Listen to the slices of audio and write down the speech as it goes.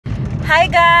Hi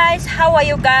guys, how are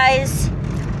you guys?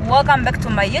 Welcome back to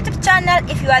my YouTube channel.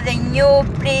 If you are the new,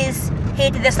 please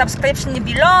hit the subscription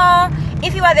below.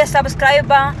 If you are the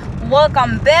subscriber,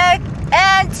 welcome back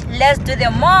and let's do the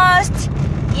most.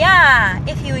 Yeah,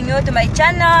 if you're new to my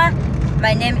channel,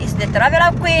 my name is the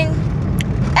Traveler Queen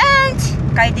and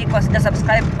kindly consider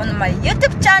subscribe on my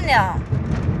YouTube channel.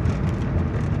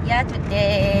 Yeah,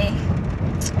 today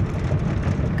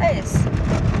guys,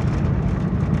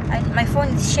 my phone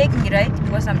is shaking, right,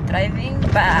 because I'm driving,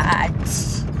 but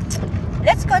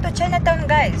let's go to Chinatown,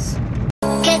 guys.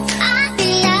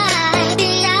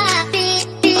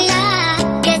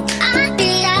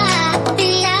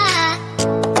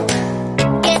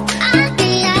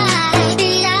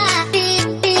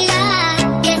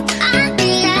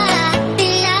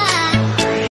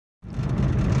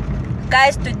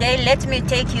 Guys, today let me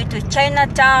take you to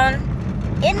Chinatown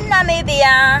in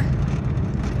Namibia.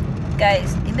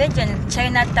 Guys, imagine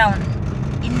Chinatown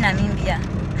in Namibia.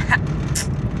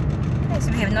 Guys,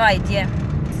 we have no idea.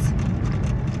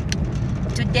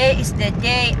 Today is the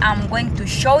day I'm going to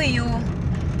show you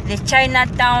the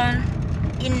Chinatown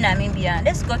in Namibia.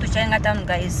 Let's go to Chinatown,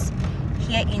 guys,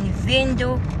 here in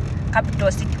Windhoek,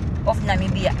 capital city of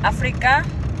Namibia, Africa.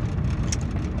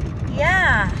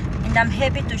 Yeah, and I'm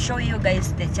happy to show you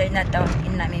guys the Chinatown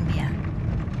in Namibia.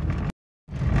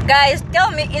 Guys,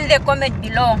 tell me in the comment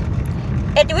below,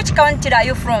 at which country are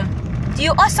you from? Do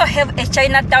you also have a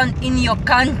Chinatown in your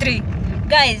country?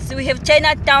 Guys, we have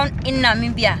Chinatown in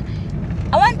Namibia.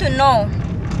 I want to know,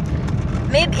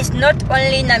 maybe it's not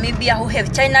only Namibia who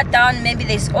have Chinatown, maybe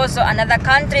there's also another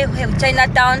country who have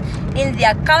Chinatown in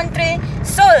their country.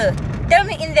 So tell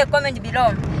me in the comment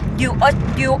below, do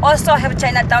you also have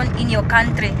Chinatown in your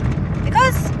country?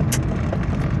 Because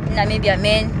Namibia,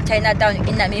 man, Chinatown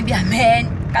in Namibia, man,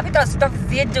 capital city of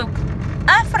Windhoek,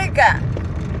 Africa.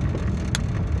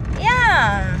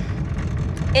 Yeah.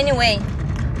 Anyway,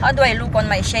 how do I look on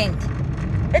my shade?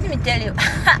 Let me tell you,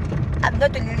 I'm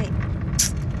not really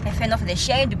a fan of the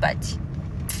shade, but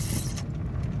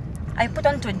I put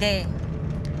on today.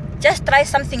 Just try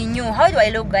something new. How do I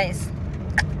look, guys?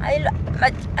 I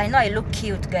know I look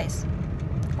cute, guys.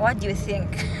 What do you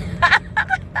think?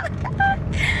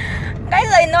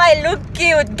 Guys, I know I look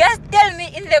cute. Just tell me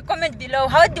in the comment below,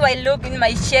 how do I look in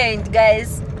my shade,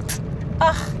 guys?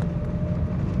 Oh.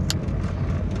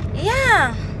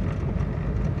 Yeah,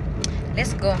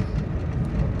 let's go.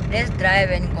 Let's drive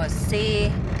and go see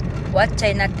what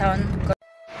Chinatown.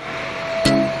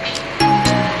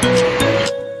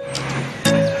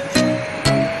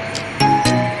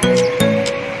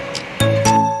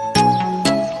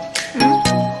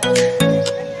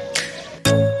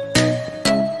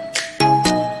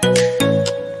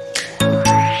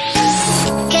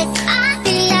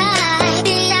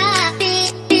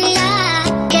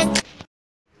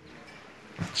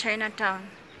 Chinatown.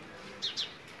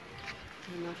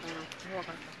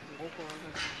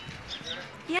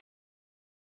 Yeah.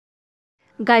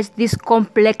 Guys, this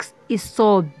complex is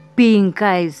so big,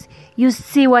 guys. You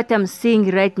see what I'm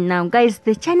seeing right now, guys.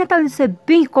 The Chinatown is a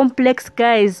big complex,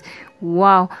 guys.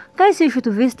 Wow, guys, you should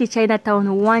visit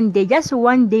Chinatown one day, just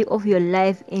one day of your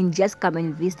life, and just come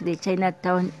and visit the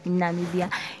Chinatown in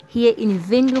Namibia, here in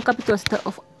Windhoek, capital city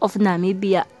of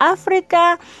Namibia,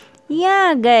 Africa.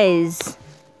 Yeah, guys.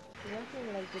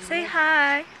 Say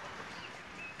hi.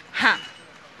 Huh?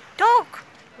 Talk.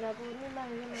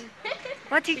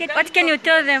 What can you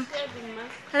tell them?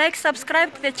 Like,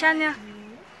 subscribe to the channel.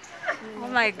 Oh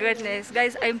my goodness,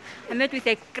 guys! I met with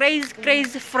a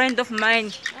crazy friend of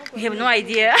mine. We have no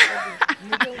idea.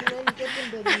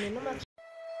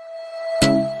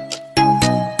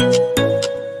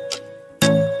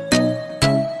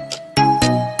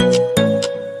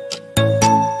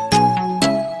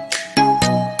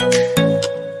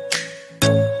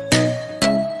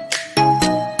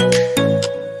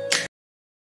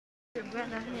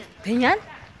 Penyan?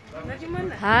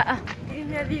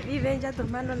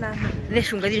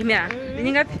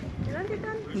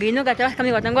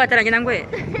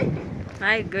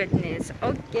 My goodness.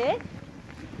 Okay.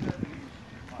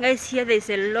 Guys, here there is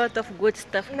a lot of good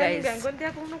stuff, guys. Guys,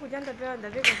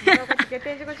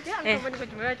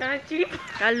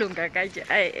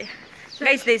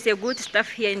 there is a good stuff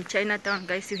here in Chinatown,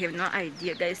 guys. You have no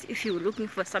idea, guys. If you're looking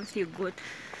for something good,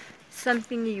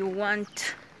 something you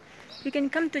want, you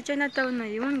can come to Chinatown.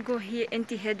 You won't go here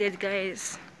empty-headed,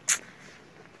 guys.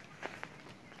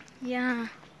 Yeah,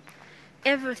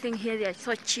 everything here, they are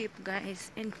so cheap,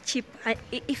 guys. And cheap,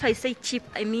 if I say cheap,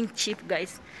 I mean cheap,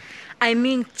 guys. I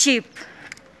mean cheap.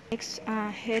 Next,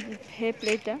 hair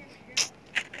platter.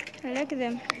 I like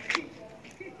them.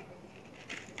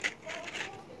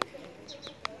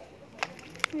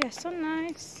 Yeah, so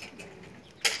nice.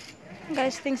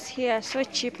 Guys, things here are so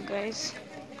cheap, guys.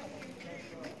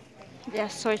 They are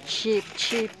so cheap.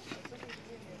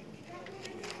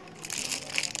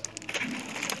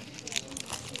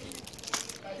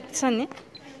 Sunny.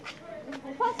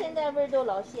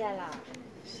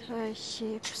 So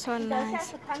cheap, so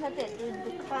nice.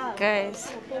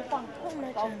 Guys.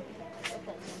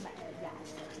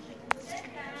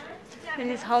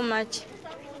 And it's how much?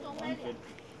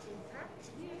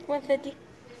 130.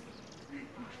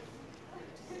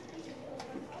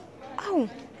 Oh,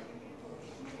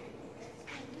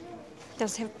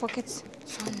 does have pockets.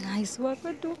 So nice. What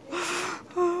we do?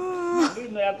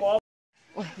 Oh,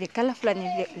 the colorful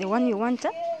and the one you want,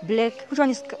 black.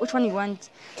 Which one you want?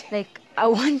 Like I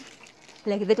want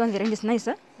like that one. The range is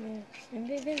nicer. Yeah. And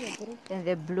then the blue. And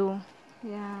the blue.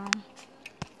 Yeah.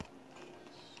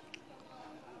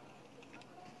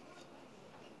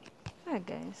 Hi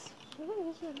guys.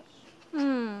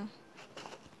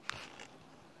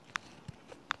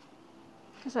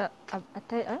 That's a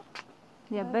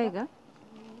the bag.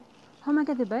 How much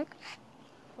is the bag?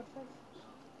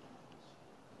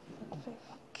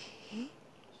 Okay.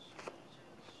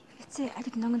 Let's see. I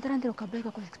didn't know that the bag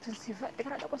was expensive. I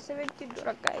got it was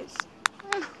 $70, guys.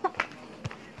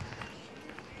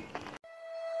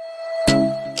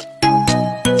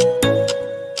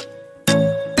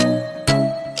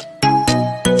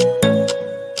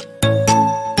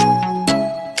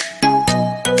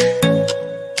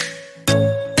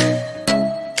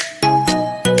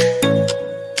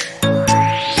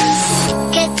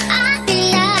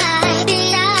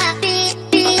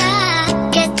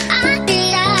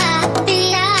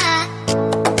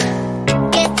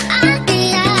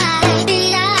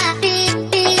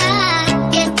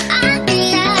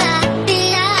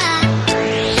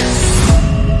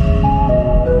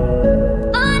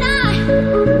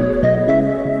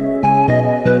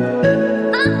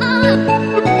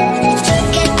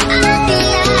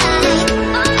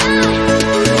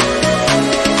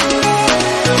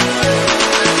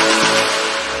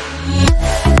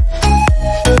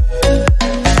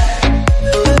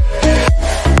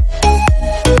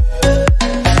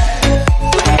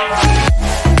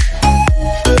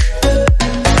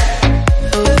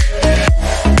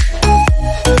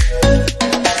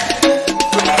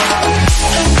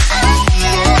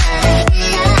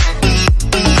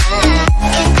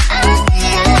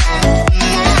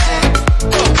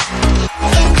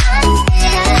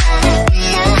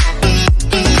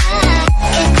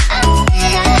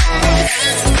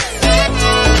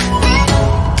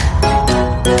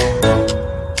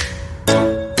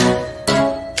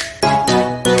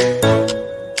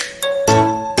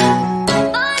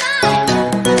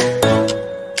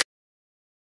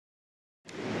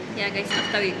 Yeah guys,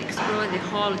 after we explore the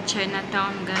whole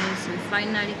Chinatown, guys, we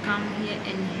finally come here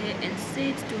and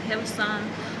sit to have some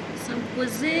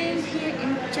cuisine here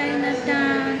in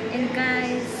Chinatown. And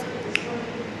guys,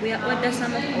 we are order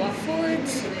some of our food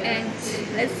and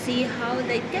let's see how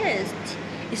they taste.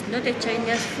 It's not a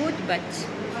Chinese food, but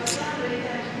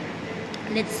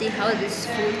let's see how this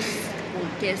food will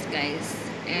taste, guys.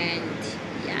 And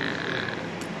yeah,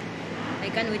 I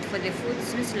can't wait for the food.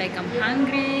 Seems like I'm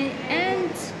hungry.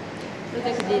 And look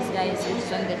at this, guys.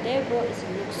 It's on the table. It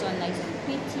looks so nice and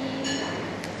pretty.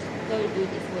 Very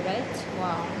beautiful, right?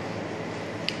 Wow.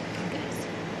 Guys,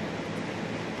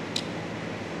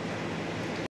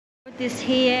 put this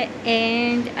here,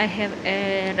 and I have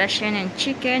a Russian and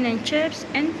chicken and chips,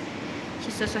 and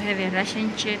she's also have a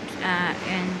Russian chips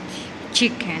and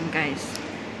chicken, guys.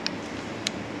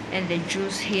 And the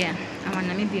juice here, our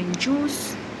Namibian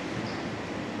juice.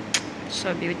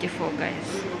 So beautiful,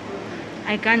 guys.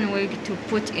 I can't wait to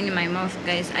put in my mouth,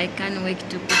 guys. I can't wait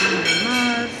to put in my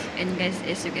mouth. And guys,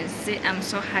 as you can see, I'm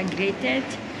so hydrated.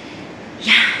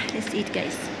 Yeah, let's eat,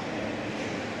 guys.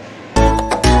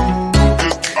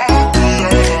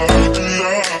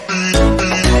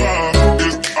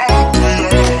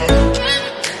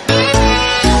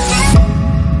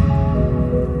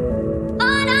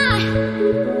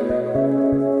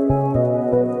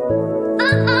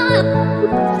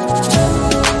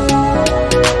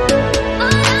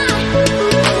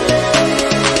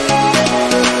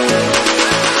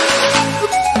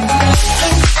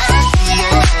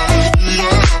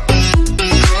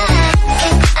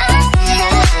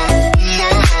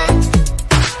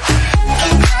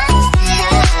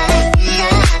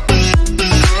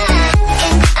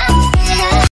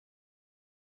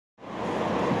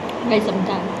 Guys, I'm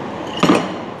done.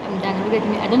 I'm done. Look at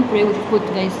me. I don't play with food,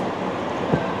 guys.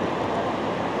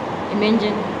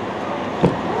 Imagine.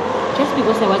 Just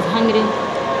because I was hungry.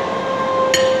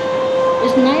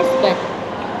 It's nice, but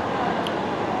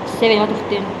 7 out of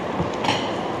 10.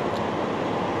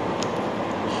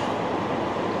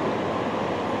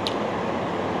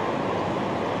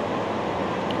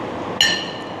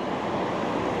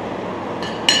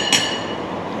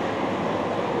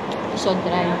 So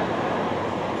dry.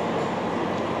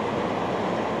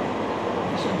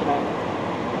 So dry.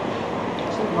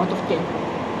 7 out of 10.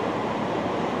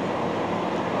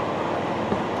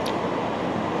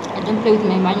 I don't play with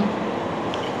my money.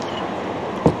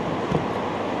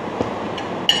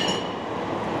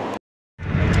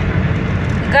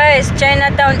 Guys,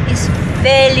 Chinatown is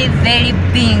very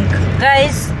big.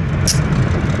 Guys,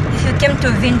 if you came to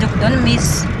Windhoek, don't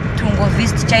miss to go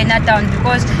visit Chinatown,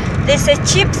 because they say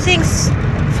cheap things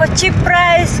for cheap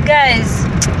price, guys.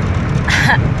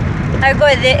 I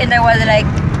go there and I was like,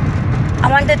 I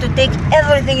wanted to take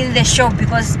everything in the shop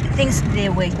because things they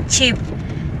were cheap.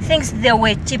 Things they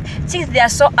are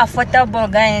so affordable,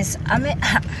 guys. I mean,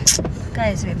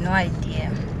 guys, we have no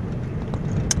idea.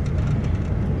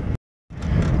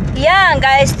 Yeah,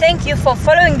 guys, thank you for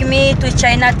following me to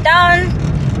Chinatown.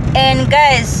 And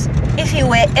guys, if you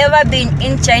were ever been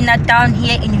in Chinatown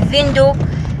here in Windhoek,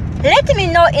 let me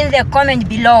know in the comment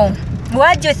below.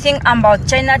 What do you think about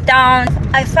Chinatown?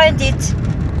 I find it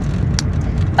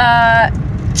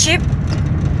cheap.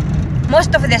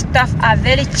 Most of the stuff are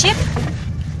very cheap.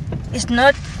 It's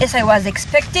not as I was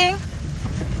expecting,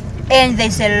 and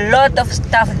there's a lot of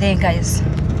stuff there, guys.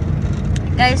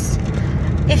 Guys,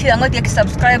 if you are not yet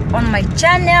subscribed on my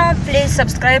channel, please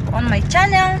subscribe on my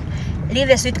channel. Leave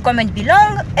a sweet comment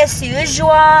below as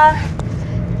usual.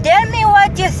 Tell me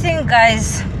what you think,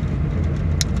 guys.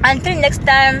 Until next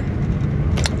time,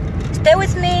 stay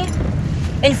with me.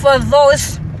 And for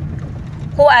those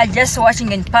who are just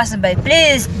watching and passing by,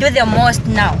 please do the most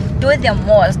now. Do the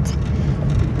most.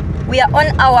 We are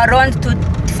on our road to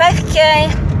 5K.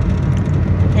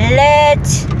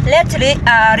 Let's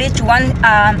reach what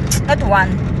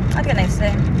can I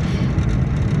say?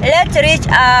 Let's reach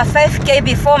 5K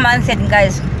before month end,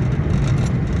 guys.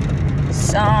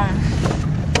 So